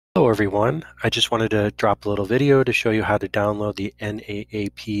Hello everyone, I just wanted to drop a little video to show you how to download the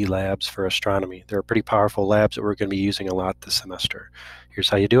NAAP labs for astronomy. They're pretty powerful labs that we're going to be using a lot this semester. Here's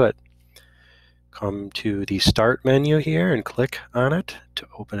how you do it. Come to the Start menu here and click on it to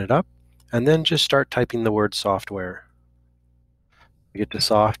open it up, and then just start typing the word software. You get to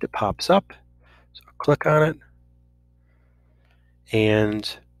soft, it pops up, so click on it,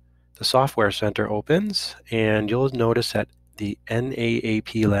 and the Software Center opens, and you'll notice that the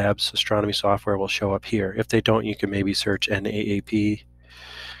NAAP Labs astronomy software will show up here. If they don't, you can maybe search NAAP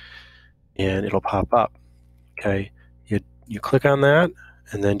and it'll pop up. Okay, you click on that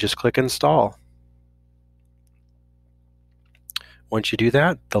and then just click install. Once you do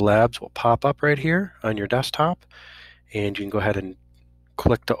that, the labs will pop up right here on your desktop, and you can go ahead and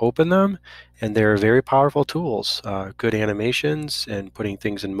click to open them, and they're very powerful tools, good animations and putting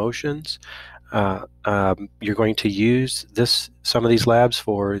things in motions. You're going to use some of these labs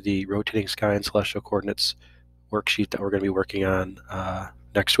for the rotating sky and celestial coordinates worksheet that we're going to be working on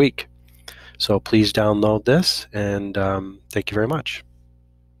next week. So please download this, and thank you very much.